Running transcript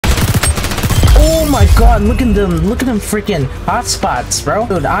Oh my god, look at them freaking hotspots, bro.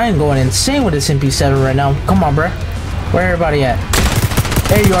 Dude, I am going insane with this MP7 right now. Come on, bro. Where everybody at?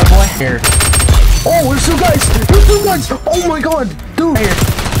 There you are, boy. Here. Oh, there's two guys. There's two guys. Oh my god, dude. Here.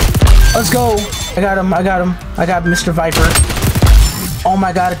 Let's go. I got him. I got Mr. Viper. Oh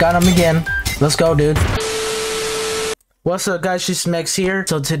my god, I got him again. Let's go, dude. What's up, guys? She's Mex here.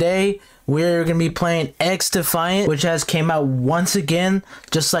 So today we're gonna be playing Xdefiant, which has came out once again,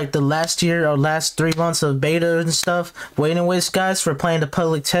 just like the last year or last 3 months of beta and stuff. But anyways, guys, we're playing the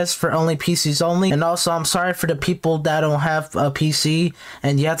public test for only PCs only. And also, I'm sorry for the people that don't have a PC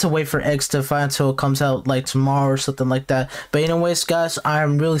and you have to wait for Xdefiant until it comes out like tomorrow or something like that. But anyways, guys,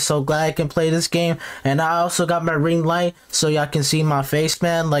 I'm really so glad I can play this game. And I also got my ring light so y'all can see my face,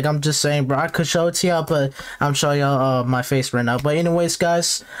 man. Like, I'm just saying, bro, I could show it to y'all, but I'm showing y'all my face right now. But anyways,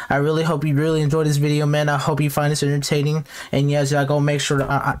 guys, I really hope you really enjoyed this video, man. I hope you find this entertaining, and yes, y'all go make sure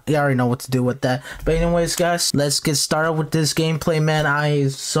to you already know what to do with that. But anyways, guys, let's get started with this gameplay, man. I am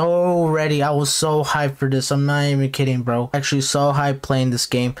so ready. I was so hyped for this. I'm not even kidding, bro. Actually so hyped playing this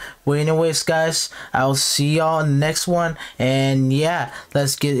game. But anyways, guys, I'll see y'all in the next one, and yeah,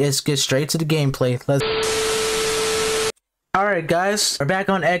 let's get straight to the gameplay. Alright, guys, we're back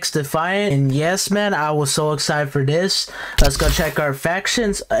on Xdefiant, and yes, man, I was so excited for this. Let's go check our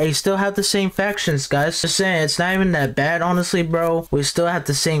factions. I still have the same factions, guys. Just saying, it's not even that bad, honestly, bro. We still have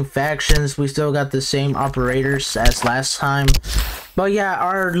the same factions. We still got the same operators as last time. But yeah,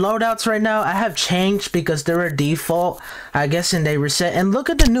 our loadouts right now, I have changed because they were default, I guess, and they reset. And look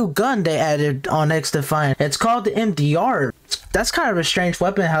at the new gun they added on Xdefiant. It's called the MDR. That's kind of a strange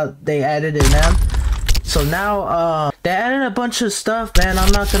weapon how they added it, man. So now, they added a bunch of stuff, man.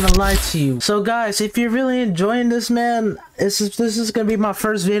 I'm not gonna lie to you. So guys, if you're really enjoying this, man, this is gonna be my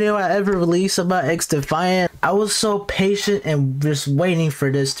first video I ever release about Xdefiant. I was so patient and just waiting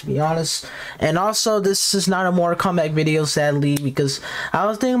for this, to be honest. And also, this is not a Mortal Kombat video, sadly, because I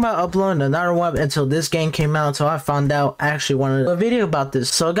was thinking about uploading another one until this game came out, until I found out I actually wanted to do a video about this.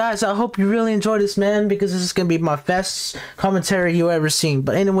 So guys, I hope you really enjoy this, man, because this is gonna be my fastest commentary you ever seen.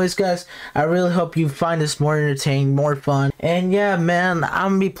 But anyways, guys, I really hope you find this more entertaining, more fun. And yeah, man,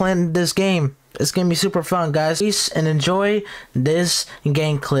 I'm gonna be playing this game. It's gonna be super fun, guys. Peace and enjoy this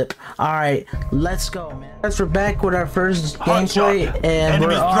game clip. Alright, let's go, man. Guys, we're back with our first gameplay, and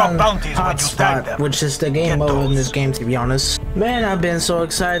we're on Hotspot, which is the game mode in this game, to be honest. Man, I've been so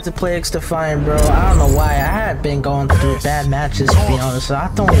excited to play Xdefiant, bro. I don't know why. I had been going through bad matches, to be honest. So I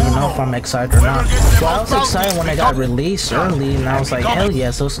don't even know if I'm excited or not. Well, I was excited when it got released early, and I was like, hell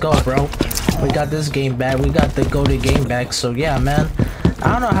yes, let's go, bro. We got this game back. We got the go-to game back. So yeah, man.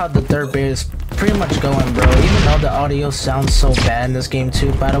 I don't know how the third bit is pretty much going, bro. Even though the audio sounds so bad in this game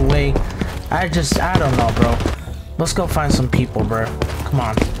too, by the way. I don't know, bro. Let's go find some people, bro. Come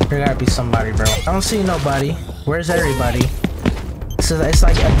on. There gotta be somebody, bro. I don't see nobody. Where's everybody? It's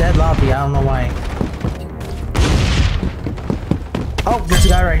like a dead lobby. I don't know why. Oh, there's a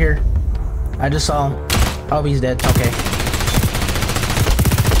guy right here. I just saw him. Oh, he's dead. Okay.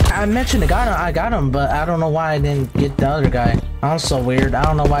 I mentioned I got him, but I don't know why I didn't get the other guy. I'm so weird. I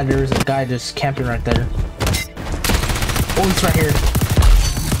don't know why there's a guy just camping right there. Oh, he's right here.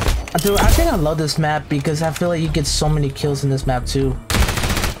 Dude, I think I love this map because I feel like you get so many kills in this map too.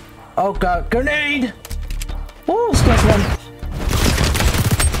 Oh god, grenade! Oh, splash one.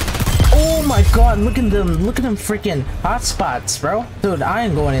 Oh my god, look at them freaking hotspots, bro. Dude, I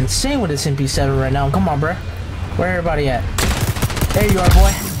am going insane with this MP7 right now. Come on, bro. Where everybody at? There you are,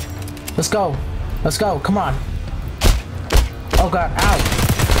 boy. Let's go. Let's go. Come on. Oh god, ow.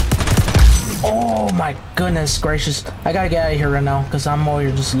 Oh my goodness gracious. I gotta get out of here right now because I'm over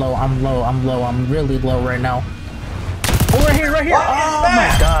here just low. I'm really low right now. Oh, right here, right here. Oh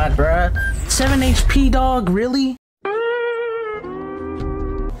my god, bruh. 7 HP, dog. Really?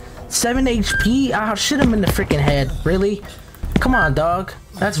 7 HP? I'll shoot him in the freaking head. Really? Come on, dog.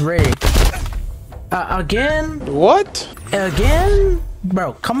 That's rigged. Again? What? Again?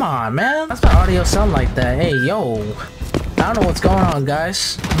 Bro, come on, man. That's my audio sound like that. Hey, yo. I don't know what's going on,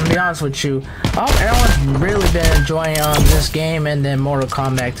 guys. I'm gonna be honest with you. Everyone's really been enjoying this game and then Mortal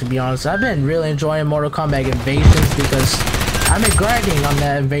Kombat, to be honest. I've been really enjoying Mortal Kombat Invasions because I've been grinding on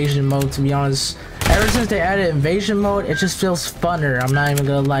that invasion mode, to be honest. Ever since they added invasion mode, it just feels funner. I'm not even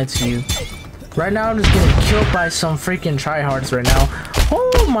gonna lie to you. Right now, I'm just getting killed by some freaking tryhards right now.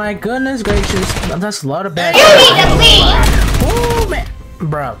 Oh my goodness gracious. That's a lot of bad shit. Oh man.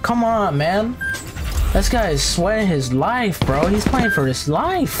 Bro, come on, man. This guy is sweating his life, bro. He's playing for his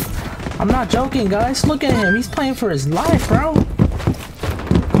life. I'm not joking, guys. Look at him. He's playing for his life, bro.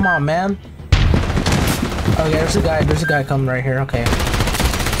 Come on, man. Okay, there's a guy coming right here. Okay.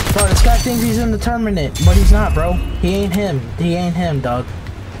 Bro, this guy thinks he's in the tournament, but he's not, bro. He ain't him. He ain't him, dog.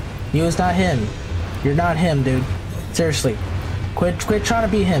 You is not him. You're not him, dude. Seriously. Quit trying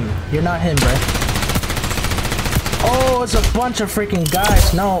to be him. You're not him, bro. Oh, it's a bunch of freaking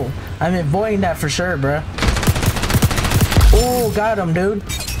guys. No, I'm avoiding that for sure, bro. Oh, got him, dude.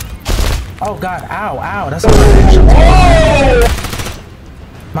 Oh, God. Ow, ow. That's a lot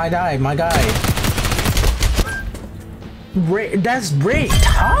of My guy, my guy. That's rigged,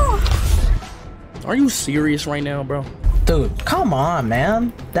 huh? Are you serious right now, bro? Dude, come on,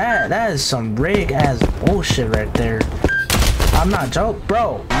 man. That is some rig ass bullshit right there. I'm not joking,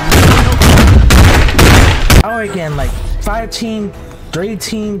 bro. Oh, again, like 5 team, 3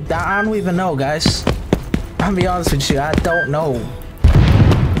 team. I don't even know, guys. I'll be honest with you, I don't know.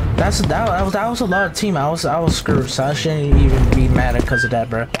 That was a lot of team. I was screwed, so I shouldn't even be mad because of that,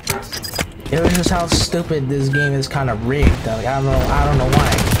 bro. It was just how stupid this game is, kind of rigged. Like, I don't know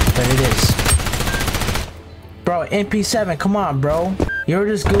why, but it is. Bro, MP7, come on, bro. You were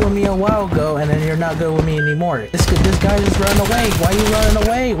just good with me a while ago, and then you're not good with me anymore. This guy just running away. Why you running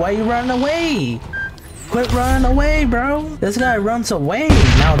away? Why you running away? Quit running away, bro. This guy runs away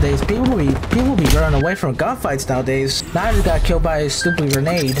nowadays. People be running away from gunfights nowadays. Now I just got killed by a stupid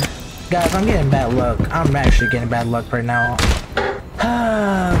grenade. Guys, I'm getting bad luck. I'm actually getting bad luck right now.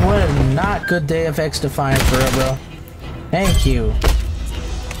 What a not good day of Xdefiant for real, bro. Thank you.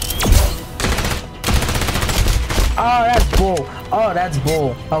 Oh, that's bull. Oh, that's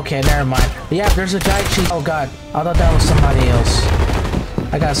bull. Okay, never mind. Yeah, there's a guy cheese. Oh, God. I thought that was somebody else.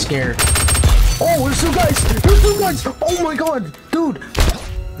 I got scared. Oh, there's 2 guys. There's 2 guys. Oh, my God. Dude.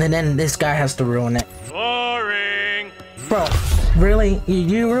 And then this guy has to ruin it. Boring. Bro, really?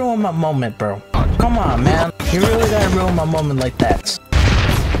 You ruined my moment, bro. Come on, man. You really gotta ruin my moment like that.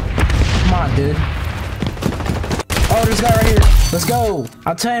 Come on, dude. Oh, this guy right here. Let's go.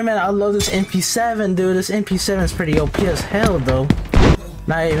 I'll tell you, man, I love this MP7, dude. This MP7 is pretty OP as hell, though.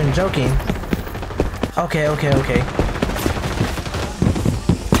 Not even joking. Okay.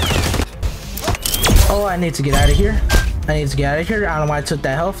 Oh, I need to get out of here. I need to get out of here. I don't know why I took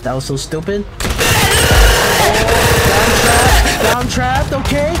that health. That was so stupid. Oh, down trapped.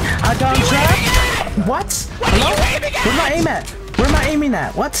 Okay, I got him trapped. What? Hello? Where's my aim at? Where am I aiming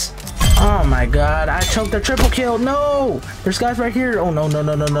at? What? Oh my God, I choked a triple kill. No! There's guys right here. Oh no. I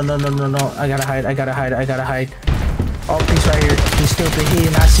gotta hide. Oh, he's right here. He's stupid. He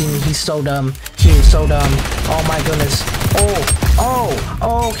did not see me. He's so dumb. He is so dumb. Oh my goodness.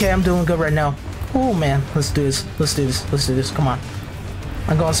 Oh, okay, I'm doing good right now. Oh man, let's do this. Come on.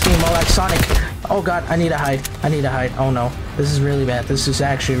 I'm going scream more like Sonic. Oh God, I need to hide. Oh no, this is really bad. This is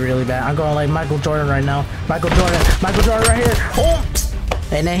actually really bad. I'm going like Michael Jordan right now. Michael Jordan right here. Oh!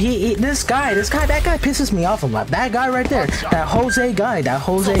 And then this guy, that guy pisses me off a lot. That guy right there, that Jose guy,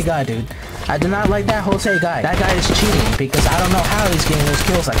 dude. I do not like that Jose guy. That guy is cheating because I don't know how he's getting those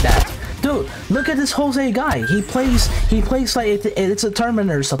kills like that. Dude, look at this Jose guy. He plays like it's a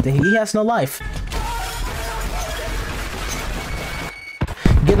tournament or something. He has no life.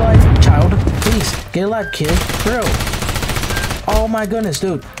 Get a life, child. Please, get a life, kid. Bro. Oh my goodness,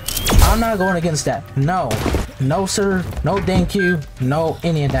 dude. I'm not going against that. No. No, sir. No, thank you. No,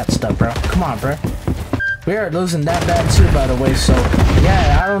 any of that stuff, bro. Come on, bro. We are losing that bad too, by the way, so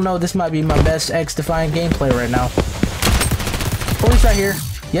yeah, I don't know. This might be my best Xdefiant gameplay right now. Oh, he's right here.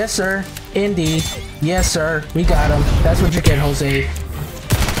 Yes, sir. Indeed. Yes, sir. We got him. That's what you get, Jose.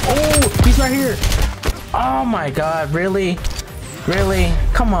 Oh, he's right here. Oh my God, really? Really?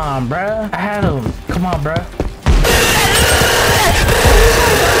 Come on, bruh. I had him. Come on, bruh.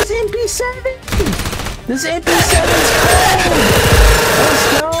 This MP7! This MP7 is cold! Let's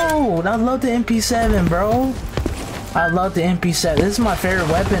go! I love the MP7, bro. I love the MP7. This is my favorite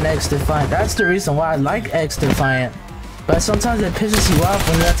weapon, Xdefiant. That's the reason why I like Xdefiant. But sometimes it pisses you off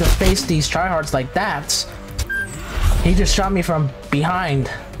when you have to face these tryhards like that. He just shot me from behind,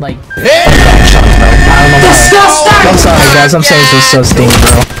 like. I don't know why. I'm sorry, guys. I'm saying some sus things,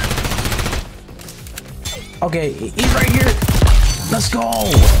 bro. Okay, he's right here. Let's go.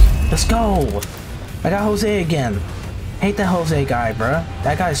 Let's go. I got Jose again. Hate that Jose guy, bro.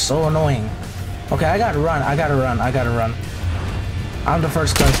 That guy's so annoying. Okay, I gotta run. I gotta run. I'm the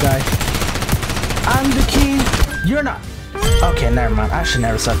first class guy. I'm the king. You're not. Okay, never mind. I should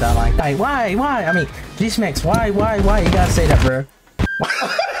never said that line. Hey, why? I mean, G-Smix, why? You gotta say that, bro?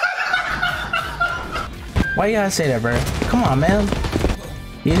 Why you gotta say that, bro? Come on, man.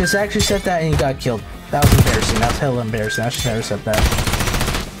 You just actually said that and you got killed. That was embarrassing. That's hella embarrassing. I should never said that.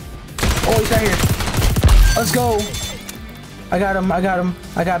 Oh, he's right here. Let's go. I got him. I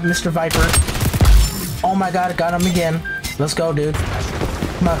got Mr. Viper. Oh my God, I got him again. Let's go, dude.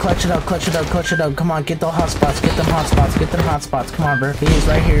 Come on, clutch it up, clutch it up, clutch it up. Come on, get those hot spots, get them hot spots, get them hot spots. Come on, bro. He is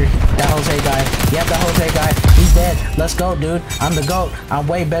right here. That Jose guy. Yep, that Jose guy. He's dead. Let's go, dude. I'm the GOAT. I'm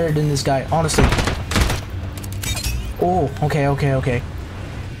way better than this guy, honestly. Oh, okay.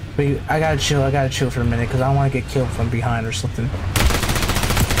 But I gotta chill for a minute because I don't want to get killed from behind or something.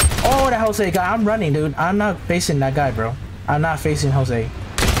 Oh, that Jose guy. I'm running, dude. I'm not facing that guy, bro. I'm not facing Jose.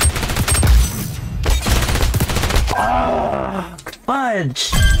 Oh,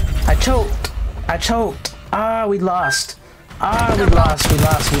 fudge. I choked. Ah, we lost. We lost.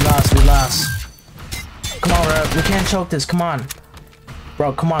 Come on, bro. We can't choke this. Come on.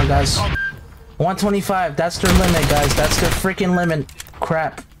 Bro, come on, guys. 125. That's their limit, guys. That's their freaking limit.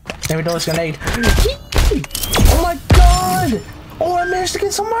 Crap. Never know it's grenade. Oh my god! Oh, I managed to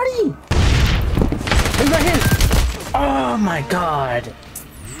get somebody! He's right here! Oh my god!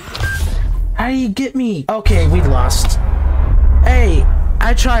 How do you get me? Okay, we lost. Hey,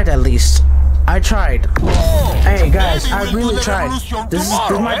 I tried at least. I tried. Hey guys, I really tried. This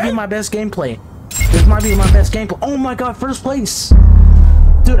might be my best gameplay. Oh my god, first place!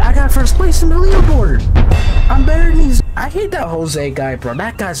 Dude, I got first place in the leaderboard! I'm better than these. I hate that Jose guy, bro.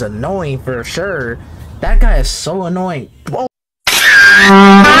 That guy's annoying for sure. That guy is so annoying. Whoa.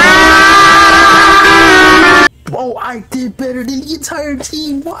 Whoa, I did better than the entire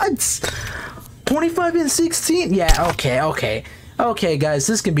team. What? 25 and 16? Yeah, okay. Okay, guys,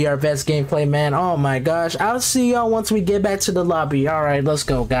 this can be our best gameplay, man. Oh my gosh. I'll see y'all once we get back to the lobby. Alright, let's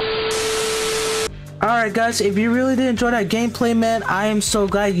go, guys. Alright guys, if you really did enjoy that gameplay, man, I am so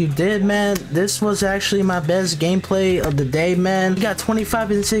glad you did, man. This was actually my best gameplay of the day, man. We got 25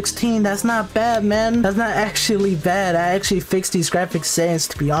 and 16. That's not bad, man. That's not actually bad. I actually fixed these graphic settings,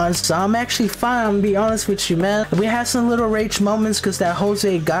 to be honest. So I'm actually fine, I'm gonna be honest with you, man. We had some little rage moments because that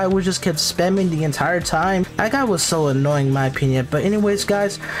Jose guy was just kept spamming the entire time. That guy was so annoying, in my opinion. But anyways,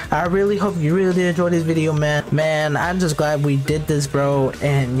 guys, I really hope you really did enjoy this video, man. Man, I'm just glad we did this, bro.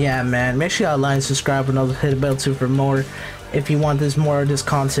 And yeah, man, make sure y'all like and subscribe and hit the bell too for more if you want more of this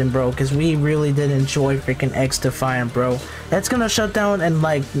content, bro, because we really did enjoy freaking Xdefiant, bro. It's gonna shut down in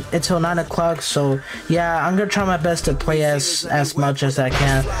like until 9 o'clock, so yeah, I'm gonna try my best to play as much as I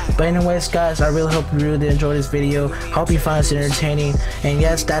can. But anyways, guys, I really hope you really did enjoy this video. Hope you find it entertaining, and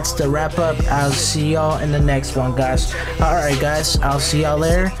yes, that's the wrap up. I'll see y'all in the next one, guys. Alright guys, I'll see y'all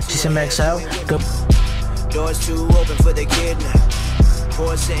later. GCMX out. Go. Doors too open for the kid now.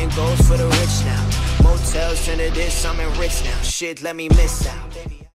 Pours and goes for the rich now. Motels turn to this, I'm rich now. Shit, let me miss out.